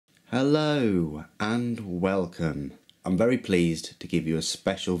Hello and welcome. I'm very pleased to give you a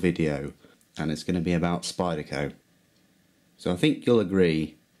special video, and it's going to be about Spyderco. So I think you'll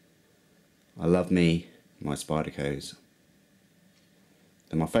agree, I love my Spydercos.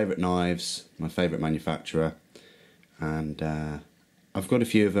 They're my favourite knives, my favourite manufacturer, and I've got a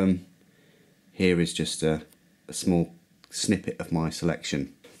few of them. Here is just a small snippet of my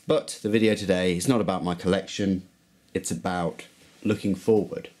selection. But the video today is not about my collection, it's about looking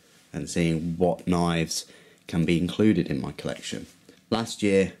forward and seeing what knives can be included in my collection. Last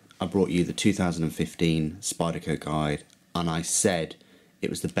year I brought you the 2015 Spyderco guide, and I said it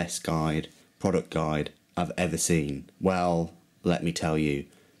was the best product guide I've ever seen. Well, let me tell you,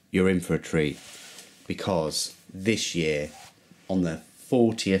 you're in for a treat, because this year, on their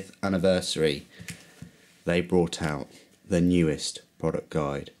 40th anniversary, they brought out the newest product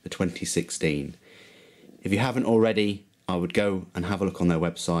guide, the 2016. If you haven't already, I would go and have a look on their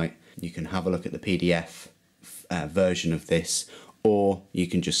website. You can have a look at the PDF version of this, or you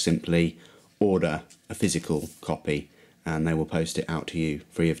can just simply order a physical copy and they will post it out to you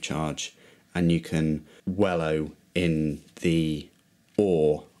free of charge, and you can wallow in the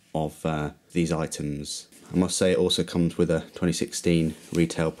awe of these items. I must say it also comes with a 2016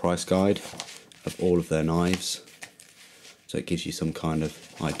 retail price guide of all of their knives, so it gives you some kind of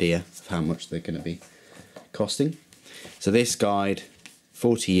idea of how much they're going to be costing. So this guide,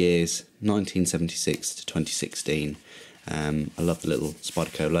 40 years, 1976 to 2016. I love the little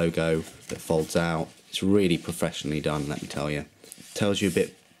Spyderco logo that folds out. It's really professionally done, let me tell you. Tells you a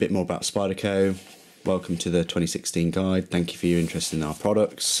bit more about Spyderco. Welcome to the 2016 guide. Thank you for your interest in our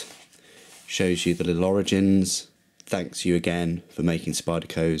products. Shows you the little origins. Thanks you again for making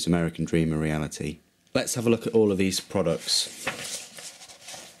Spyderco's American dream a reality. Let's have a look at all of these products.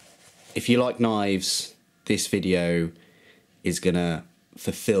 If you like knives, this video is gonna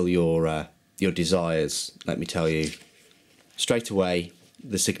fulfill your desires, let me tell you. Straight away,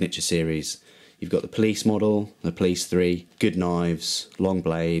 the signature series. You've got the police model, the police 3, good knives, long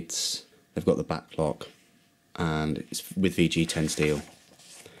blades. They've got the back lock, and it's with VG10 steel.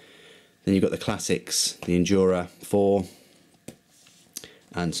 Then you've got the classics, the Endurer 4,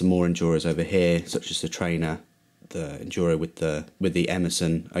 and some more Endurers over here, such as the Trainer, the Endurer with the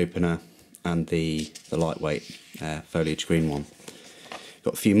Emerson opener, and the lightweight foliage green one.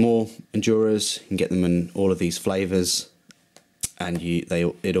 Got a few more Endurers. You can get them in all of these flavours, and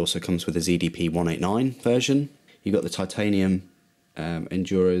it also comes with a ZDP 189 version. You've got the titanium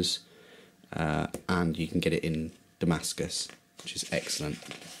Endurers, and you can get it in Damascus, which is excellent.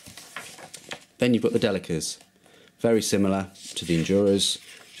 Then you've got the Delicas, very similar to the Endurers,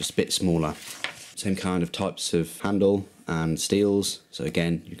 just a bit smaller. Same kind of types of handle and steels, so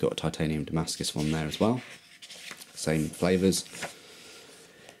again you've got a titanium Damascus one there as well, same flavours.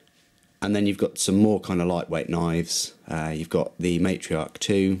 And then you've got some more kind of lightweight knives. You've got the Matriarch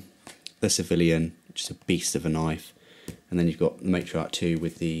 2, the Civilian, which is a beast of a knife, and then you've got the Matriarch 2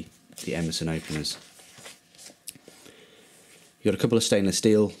 with the Emerson openers. You've got a couple of stainless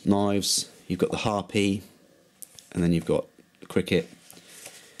steel knives. You've got the Harpy, and then you've got the Cricket,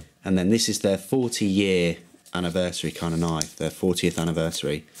 and then this is their 40-year anniversary kind of knife, their 40th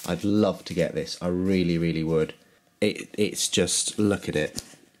anniversary. I'd love to get this, I really, really would. It's just, look at it,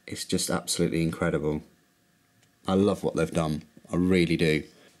 it's just absolutely incredible. I love what they've done, I really do.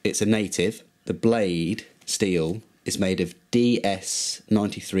 It's a native. The blade steel is made of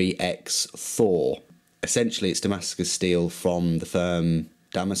DS93X Thor. Essentially it's Damascus steel from the firm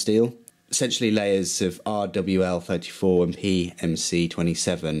Damasteel. Essentially layers of RWL34 and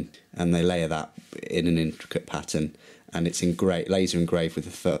PMC27, and they layer that in an intricate pattern, and it's laser engraved with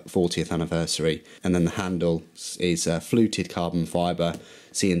the 40th anniversary. And then the handle is fluted carbon fibre,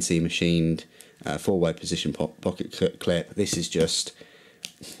 CNC machined, 4-way position pocket clip. This is just,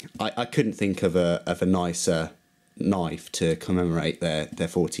 I couldn't think of a nicer knife to commemorate their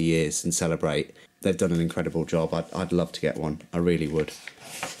 40 years and celebrate. They've done an incredible job. I'd love to get one, I really would.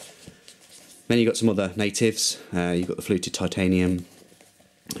 Then you've got some other natives. You've got the fluted titanium,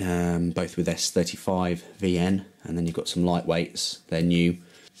 both with S35 VN, and then you've got some lightweights. They're new.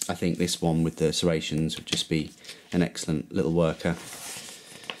 I think this one with the serrations would just be an excellent little worker.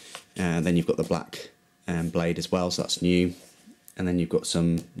 Then you've got the black blade as well, so that's new. And then you've got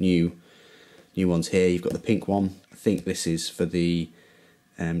some new ones here. You've got the pink one. I think this is for the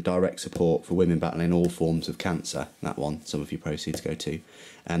direct support for women battling all forms of cancer. That one, some of your proceeds go to.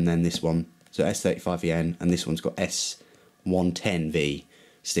 And then this one, so S35VN, and this one's got S110V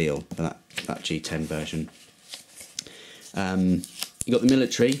steel for that G10 version. You've got the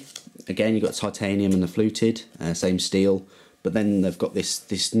military. Again, you've got titanium and the fluted, same steel, but then they've got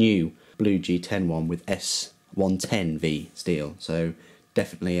this new blue G10 one with S110V steel, so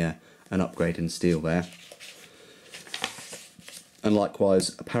definitely an upgrade in steel there. And likewise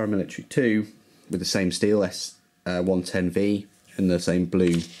a paramilitary 2 with the same steel, S110V, and the same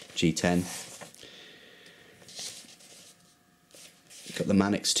blue G10. You've got the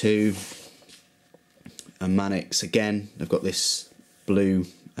Mannix 2, and Mannix again, they've got this blue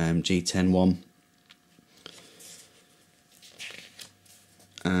G10 one.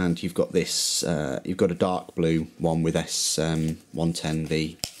 And you've got this, you've got a dark blue one with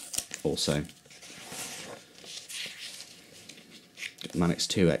S110V also. Got the Mannix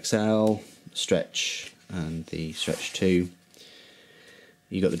 2 XL, Stretch, and the Stretch 2.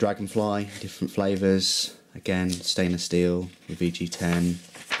 You've got the Dragonfly, different flavours, again stainless steel with VG10.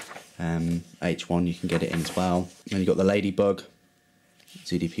 H1 you can get it in as well. Then you've got the Ladybug,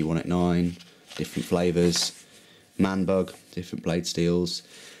 ZDP 189, different flavours. Manbug, different blade steels.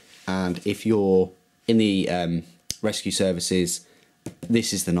 And if you're in the rescue services,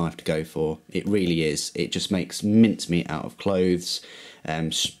 this is the knife to go for. It really is. It just makes mincemeat out of clothes,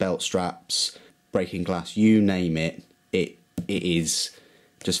 belt straps, breaking glass, you name it. It is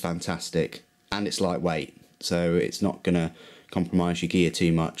just fantastic, and it's lightweight, so it's not going to compromise your gear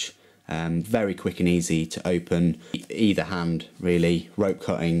too much. Very quick and easy to open, either hand really. Rope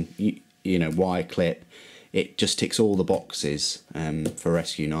cutting, you know, wire clip. It just ticks all the boxes for a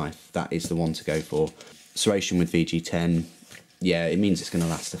rescue knife. That is the one to go for. Serration with VG10, yeah, it means it's going to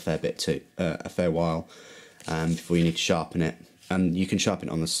last a fair bit too, a fair while before you need to sharpen it. And you can sharpen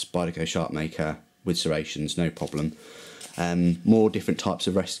it on the Spyderco Sharp Maker with serrations, no problem. More different types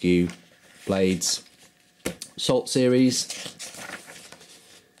of rescue blades. Salt series.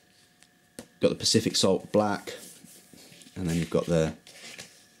 Got the Pacific Salt Black, and then you've got the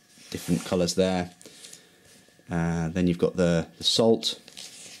different colours there. Then you've got the Salt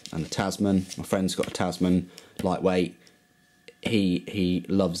and the Tasman. My friend's got a Tasman, lightweight. He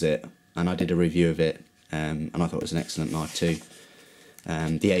loves it, and I did a review of it, and I thought it was an excellent knife too.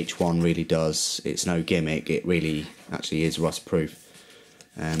 The H1 really does. It's no gimmick. It really actually is rust proof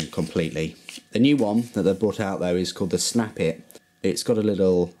completely. The new one that they've brought out though is called the Snap It. It's got a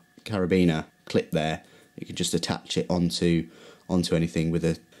little carabiner clip there. You can just attach it onto anything with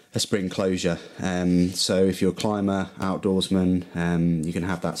a spring closure. So if you're a climber, outdoorsman, you can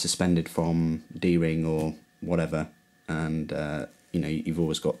have that suspended from D-ring or whatever, and you know, you've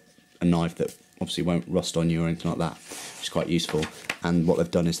always got a knife that obviously won't rust on you or anything like that, which is quite useful. And what they've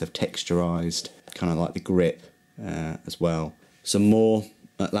done is they've texturized kind of like the grip as well. Some more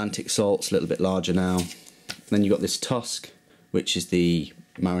Atlantic salts, a little bit larger now. Then you've got this Tusk, which is the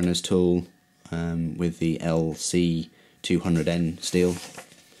mariner's tool with the LC 200N steel.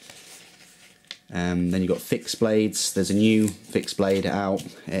 Then you've got fixed blades. There's a new fixed blade out.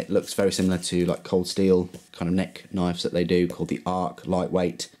 It looks very similar to like cold steel kind of neck knives that they do, called the Arc,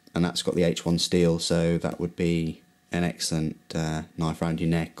 lightweight, and that's got the H1 steel, so that would be an excellent knife around your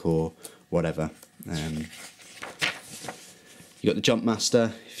neck or whatever. You got the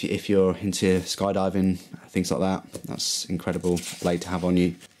Jumpmaster if you're into skydiving, things like that. That's incredible blade to have on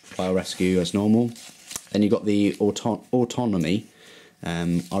you. Biorescue as normal. Then you've got the Autonomy.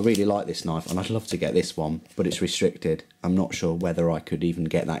 I really like this knife, and I'd love to get this one, but it's restricted. I'm not sure whether I could even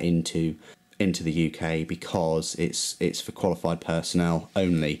get that into the UK, because it's for qualified personnel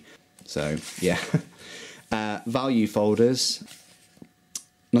only. So yeah. Value folders.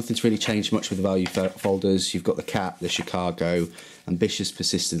 Nothing's really changed much with the value folders. You've got the Cap, the Chicago, Ambitious,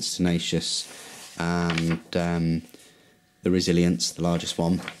 Persistence, Tenacious, and the Resilience, the largest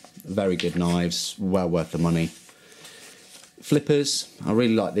one. Very good knives, well worth the money. Flippers, I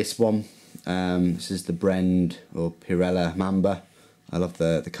really like this one. This is the Brend or Pirella Mamba. I love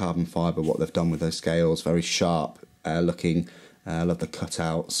the carbon fibre, what they've done with those scales, very sharp looking. I love the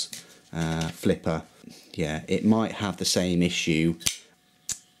cutouts. Flipper, yeah, it might have the same issue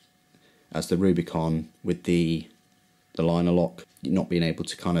as the Rubicon with the liner lock, not being able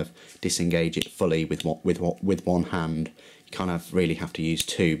to kind of disengage it fully with one hand. You kind of really have to use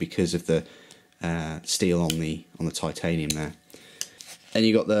two because of the steel on the titanium there. Then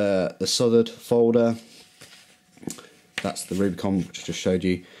you got the Southard folder. That's the Rubicon, which I just showed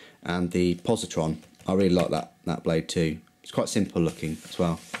you, and the Positron. I really like that blade too. It's quite simple looking as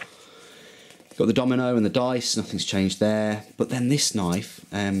well. Got the Domino and the dice, nothing's changed there. But then this knife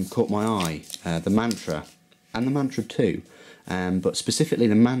caught my eye, the Mantra, and the Mantra 2, but specifically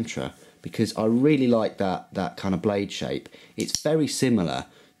the Mantra, because I really like that kind of blade shape. It's very similar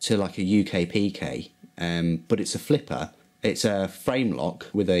to like a UK PK, but it's a flipper. It's a frame lock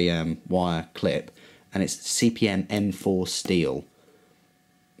with a wire clip, and it's CPM M4 steel.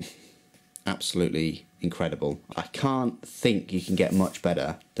 Absolutely incredible. I can't think you can get much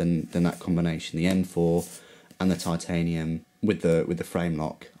better than that combination, the M4 and the titanium with the frame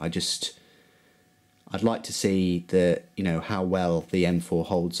lock. I'd like to see how well the M4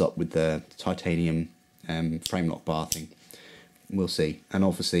 holds up with the titanium frame lock bar thing. We'll see. And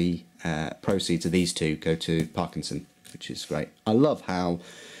obviously proceeds of these two go to Parkinson, which is great. I love how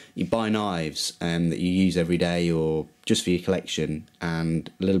you buy knives that you use every day or just for your collection,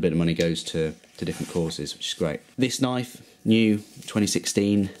 and a little bit of money goes to different causes, which is great. This knife, new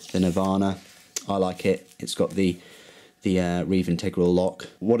 2016, the Nirvana. I like it. It's got the Reeve integral lock.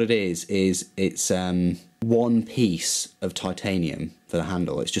 What it is it's one piece of titanium for the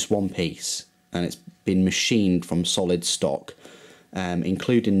handle. It's just one piece, and it's been machined from solid stock,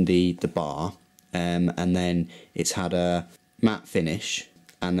 including the bar, and then it's had a matte finish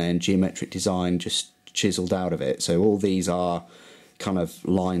and then geometric design just chiseled out of it. So all these are kind of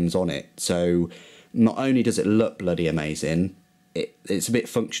lines on it. So not only does it look bloody amazing, it's a bit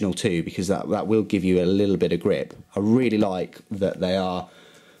functional too, because that will give you a little bit of grip. I really like that they are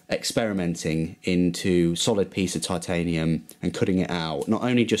experimenting into solid piece of titanium and cutting it out, not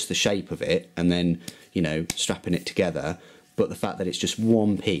only just the shape of it and then strapping it together, but the fact that it's just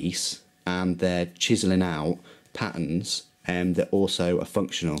one piece and they're chiseling out patterns that also are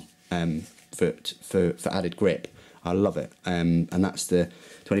functional for added grip. I love it, and that's the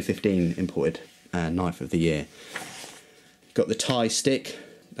 2015 imported knife of the year. Got the tie stick,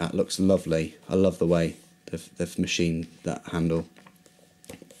 that looks lovely. I love the way they've machined that handle.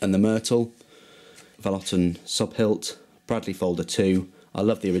 And the Myrtle, Vallotton subhilt, Bradley folder 2. I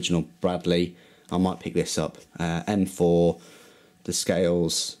love the original Bradley. I might pick this up. M4, the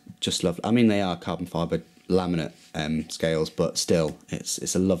scales, just lovely. I mean, they are carbon fibre laminate scales, but still,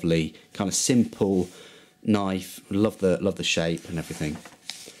 it's a lovely kind of simple knife. Love the shape and everything.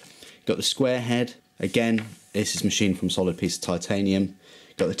 Got the square head. Again, this is machined from solid piece of titanium.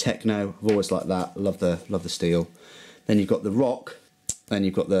 Got the Techno. I've always liked that. Love the steel. Then you've got the Rock. Then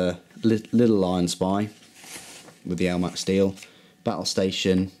you've got the little Iron Spy with the Elmac steel, Battle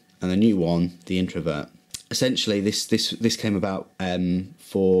Station, and the new one, the Introvert. Essentially, this came about to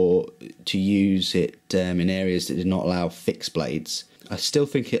use it in areas that did not allow fixed blades. I still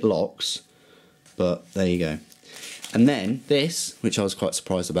think it locks, but there you go. And then this, which I was quite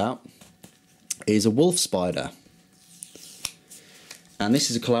surprised about, is a Wolf Spider, and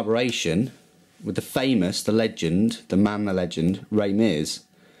this is a collaboration with the famous, the legend, the man, the legend, Ray Mears.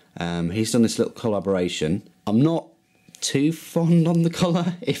 He's done this little collaboration. I'm not too fond on the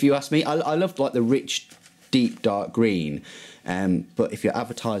colour, if you ask me. I love like the rich, deep, dark green, but if you're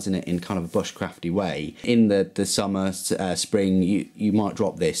advertising it in kind of a bushcrafty way, in the summer, spring, you might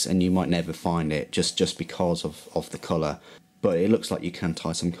drop this and you might never find it just because of the colour. But it looks like you can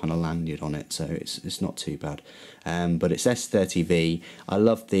tie some kind of lanyard on it, so it's not too bad. But it's S30V. I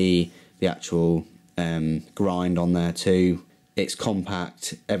love the actual grind on there too. It's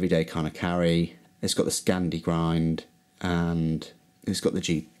compact, everyday kind of carry. It's got the Scandi grind, and it's got the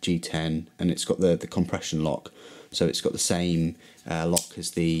G10, and it's got the compression lock. So it's got the same lock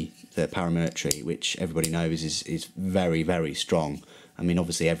as the paramilitary, which everybody knows is very, very strong. I mean,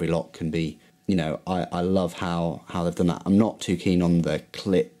 obviously every lock can be, I love how they've done that. I'm not too keen on the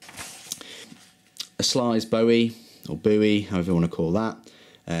clip. A Slice Bowie, or buoy, however you want to call that.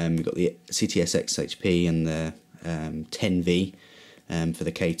 We've got the CTS XHP and the 10V for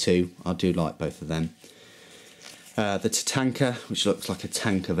the K2. I do like both of them. The Tatanka, which looks like a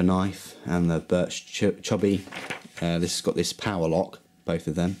tank of a knife, and the Birch Chubby. This has got this power lock, both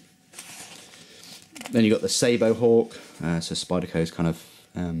of them. Then you've got the Sabo Hawk, so Spyderco's kind of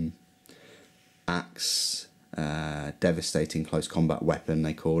axe, devastating close combat weapon,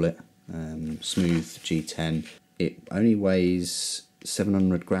 they call it. Smooth G10. It only weighs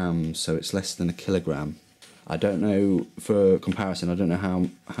 700 grams, so it's less than a kilogram. I don't know, for comparison, I don't know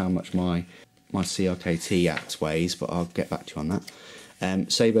how much my CRKT axe weighs, but I'll get back to you on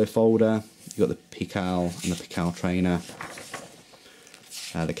that. Sabo folder, you've got the Pical and the Pical trainer.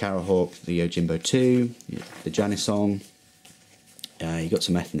 The Carahawk, the Yojimbo 2, the Janisong. You've got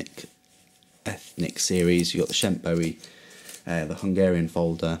some ethnic series. You've got the Shemp Bowie, the Hungarian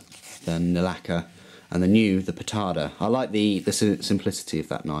folder, the Nilaka, and the new, the Patada. I like the simplicity of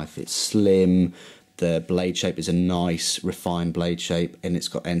that knife. It's slim, the blade shape is a nice refined blade shape, and it's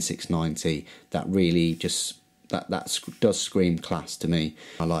got N690. That really just, that does scream class to me.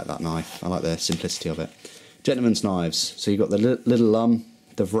 I like that knife. I like the simplicity of it. Gentleman's knives. So you've got the little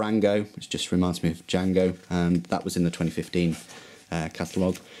the Varango, which just reminds me of Django, and that was in the 2015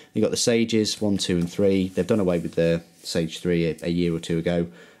 catalogue. You've got the Sages 1, 2 and 3. They've done away with the Sage 3 a year or two ago,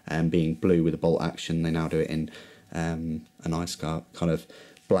 being blue with a bolt action. They now do it in a nice kind of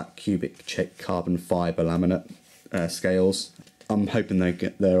black cubic check carbon fibre laminate scales. I'm hoping they're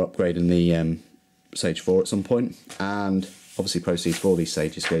upgrading the Sage 4 at some point, and obviously proceeds for all these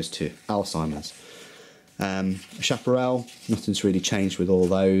Sages goes to Alzheimer's. Chaparral, nothing's really changed with all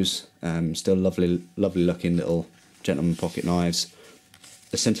those. Still lovely looking little gentleman pocket knives.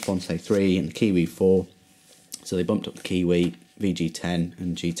 The Centofonte 3 and the Kiwi 4. So they bumped up the Kiwi, VG10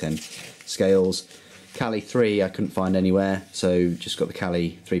 and G10 scales. Cali 3 I couldn't find anywhere, so just got the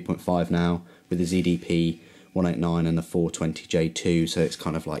Cali 3.5 now with the ZDP 189 and the 420J2, so it's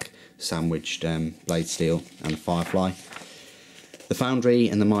kind of like sandwiched blade steel and Firefly. The Foundry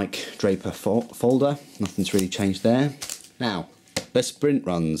and the Mike Draper folder, nothing's really changed there. Now, their sprint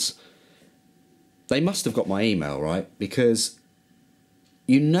runs, they must have got my email, right? Because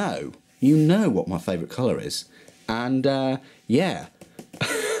you know what my favourite colour is. And yeah,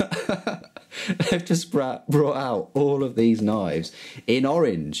 they've just brought out all of these knives in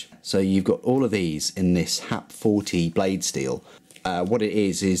orange. So you've got all of these in this HAP 40 blade steel. What it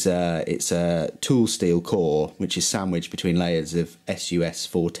is it's a tool steel core which is sandwiched between layers of SUS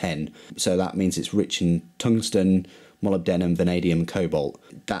 410. So that means it's rich in tungsten, molybdenum, vanadium and cobalt.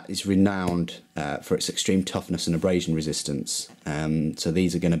 That is renowned for its extreme toughness and abrasion resistance. So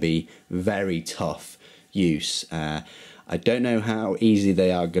these are going to be very tough use. I don't know how easy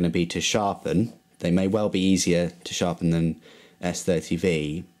they are going to be to sharpen. They may well be easier to sharpen than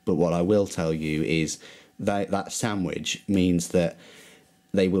S30V, but what I will tell you is that sandwich means that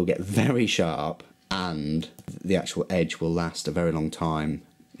they will get very sharp and the actual edge will last a very long time.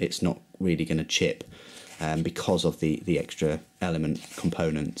 It's not really going to chip because of the extra element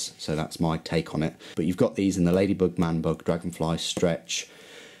components. So that's my take on it. But you've got these in the Ladybug, Manbug, Dragonfly, Stretch.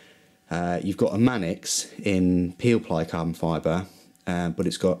 You've got a Manix in peel ply carbon fibre, but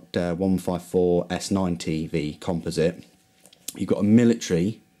it's got 154 S90V composite. You've got a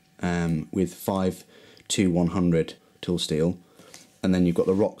Military with 52100 tool steel, and then you've got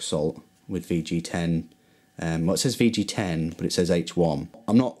the Rock Salt with VG10. Well, it says VG10, but it says H1.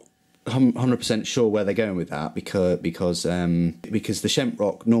 I'm not 100% sure where they're going with that because the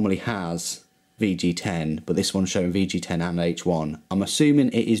Shemrock normally has VG10, but this one's showing VG10 and H1. I'm assuming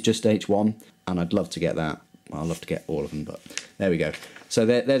it is just H1, and I'd love to get that. Well, I'd love to get all of them, but there we go. So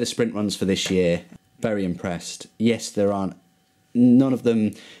they're the sprint runs for this year. Very impressed. Yes, there aren't. None of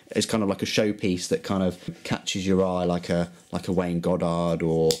them is kind of like a showpiece that kind of catches your eye like a Wayne Goddard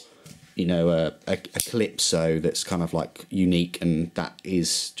or, you know, a Calypso that's kind of like unique and that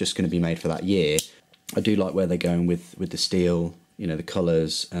is just going to be made for that year. I do like where they're going with the steel, you know, the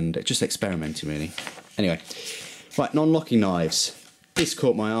colours, and just experimenting really. Anyway, right, non-locking knives. This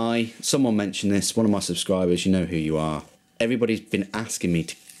caught my eye. Someone mentioned this, one of my subscribers, you know who you are. Everybody's been asking me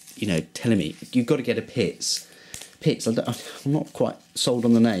to, you know, telling me, you've got to get a Pitts. Pitts, I'm not quite sold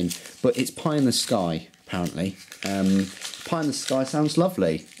on the name, but it's Pie in the Sky, apparently. Pie in the Sky sounds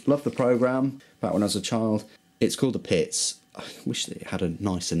lovely. Love the programme, back when I was a child. It's called the Pitts. I wish it had a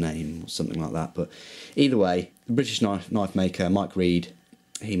nicer name or something like that, but either way, the British knife maker, Mike Reed,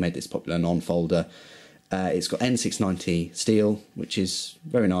 he made this popular non-folder. It's got N690 steel, which is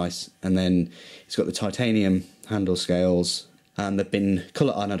very nice, and then it's got the titanium handle scales, and they've been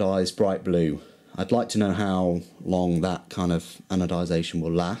colour anodised bright blue. I'd like to know how long that kind of anodisation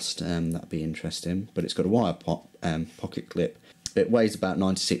will last, that'd be interesting. But it's got a wire pocket clip. It weighs about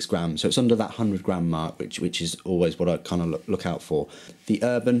 96 grams, so it's under that 100 gram mark, which is always what I kind of look out for. The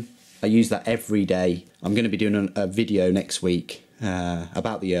Urban, I use that every day. I'm going to be doing a video next week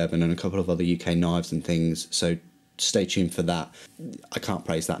about the Urban and a couple of other UK knives and things, so stay tuned for that. I can't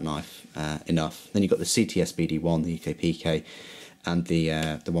praise that knife enough. Then you've got the CTS BD1, the UK PK, and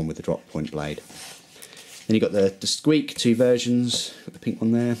the one with the drop point blade. Then you've got the Squeak, 2 versions, got the pink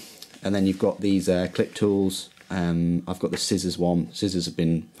one there, and then you've got these clip tools. I've got the scissors one. Scissors have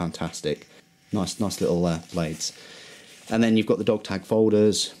been fantastic. Nice little blades. And then you've got the dog tag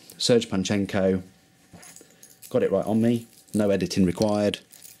folders, Serge Panchenko. Got it right on me. No editing required.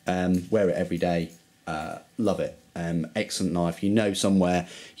 Wear it every day. Love it. Excellent knife. You know somewhere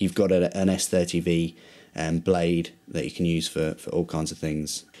you've got an S30V blade that you can use for all kinds of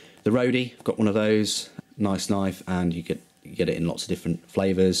things. The Roadie, I've got one of those. Nice knife, and you get it in lots of different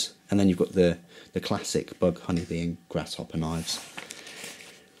flavours. And then you've got the classic bug, honeybee and grasshopper knives.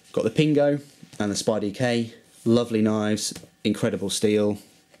 Got the Pingo and the Spyderco, lovely knives, incredible steel.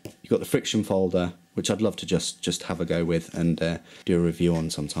 You've got the friction folder, which I'd love to just have a go with and do a review on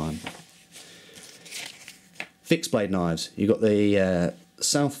sometime. Fixed blade knives. You've got the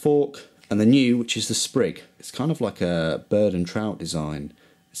South Fork and the new, which is the Sprig. It's kind of like a bird and trout design.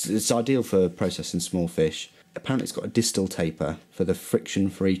 It's ideal for processing small fish. Apparently it's got a distal taper for the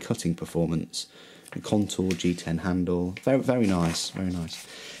friction-free cutting performance. A contour G10 handle. Very, very nice, very nice.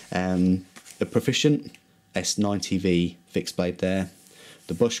 The Proficient S90V fixed blade there.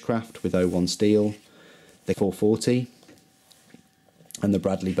 The Bushcraft with 01 steel. The 440. And the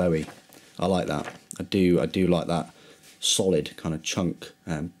Bradley Bowie. I like that. I do like that solid kind of chunk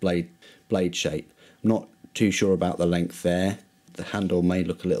blade shape. I'm not too sure about the length there. The handle may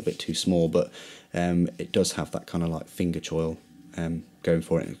look a little bit too small, but it does have that kind of like finger choil going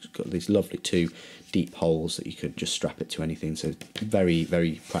for it. It's got these lovely 2 deep holes that you could just strap it to anything. So very,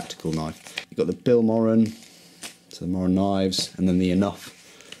 very practical knife. You've got the Bill Moran, so the Moran knives, and then the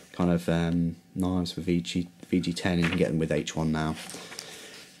Enough kind of knives for VG10, and you can get them with H1 now.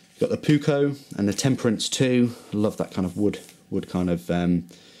 Got the Puko and the Temperance 2. I love that kind of wood kind of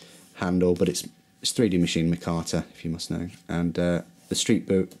handle, but it's 3D machine Mikata, if you must know. And the Street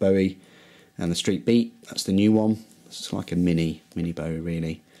Bowie and the Street Beat. That's the new one. It's like a mini Bowie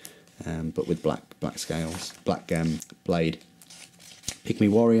really, but with black scales, black blade.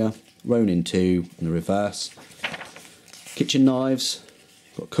 Pygmy Warrior, Ronin 2 in the reverse. Kitchen knives.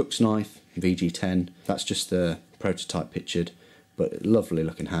 Got Cook's knife, VG10. That's just the prototype pictured. But lovely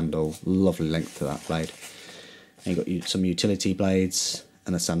looking handle, lovely length to that blade. And you've got some utility blades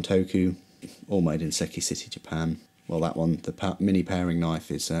and a Santoku, all made in Seki City, Japan. Well, that one, the mini paring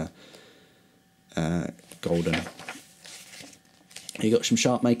knife, is golden. You've got some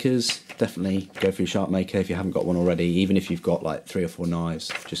sharp makers. Definitely go for your sharp maker if you haven't got one already. Even if you've got like 3 or 4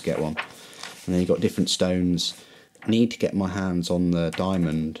 knives, just get one. And then you've got different stones. Need to get my hands on the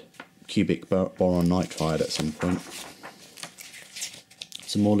diamond cubic boron nitride at some point.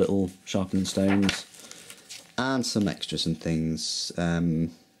 Some more little sharpening stones and some extras and things. The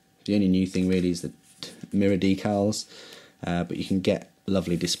only new thing really is the mirror decals, but you can get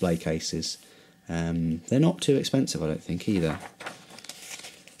lovely display cases. They're not too expensive, I don't think, either.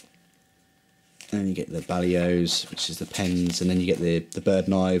 And you get the Balios, which is the pens, and then you get the bird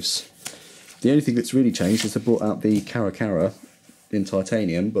knives. The only thing that's really changed is they brought out the Cara in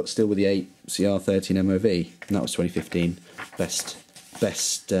titanium, but still with the 8 CR13 MOV, and that was 2015.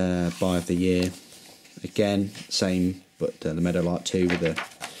 Best buy of the year. Again, same, but the Meadowlark 2 with the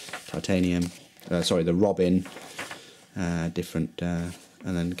titanium. Sorry, the Robin, different, and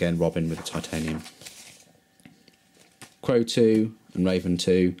then again Robin with the titanium. Crow 2 and Raven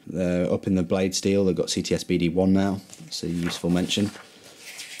 2. They're up in the blade steel. They've got CTS BD1 now. That's a useful mention.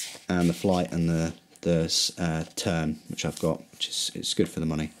 And the Flight and the Turn, which I've got, which is it's good for the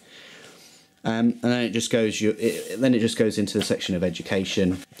money. And then it just goes into the section of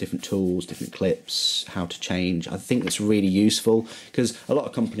education, different tools, different clips, how to change. I think that's really useful because a lot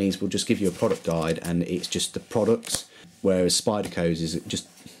of companies will just give you a product guide and it's just the products, whereas Spyderco's is just,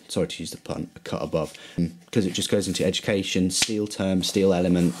 sorry to use the pun, a cut above, because it just goes into education, steel terms, steel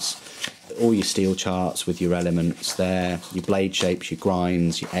elements, all your steel charts with your elements there, your blade shapes, your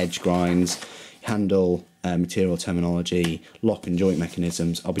grinds, your edge grinds, handle, material terminology, lock and joint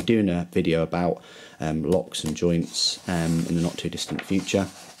mechanisms. I'll be doing a video about locks and joints in the not too distant future.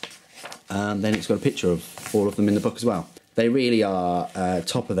 And then it's got a picture of all of them in the book as well. They really are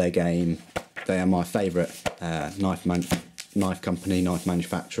top of their game. They are my favourite knife company, knife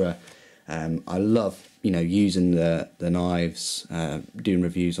manufacturer. I love using the knives, doing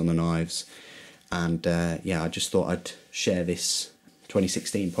reviews on the knives, and yeah, I just thought I'd share this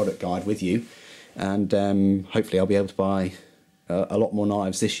 2016 product guide with you. And hopefully I'll be able to buy a lot more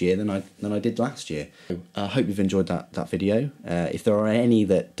knives this year than I did last year. I hope you've enjoyed that video. If there are any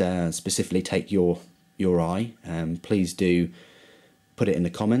that specifically take your eye, please do put it in the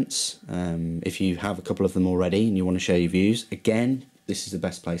comments. If you have a couple of them already and you want to share your views, again, this is the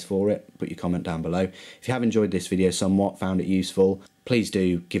best place for it. Put your comment down below. If you have enjoyed this video somewhat, found it useful, please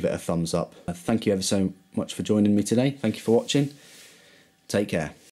do give it a thumbs up. Thank you ever so much for joining me today. Thank you for watching. Take care.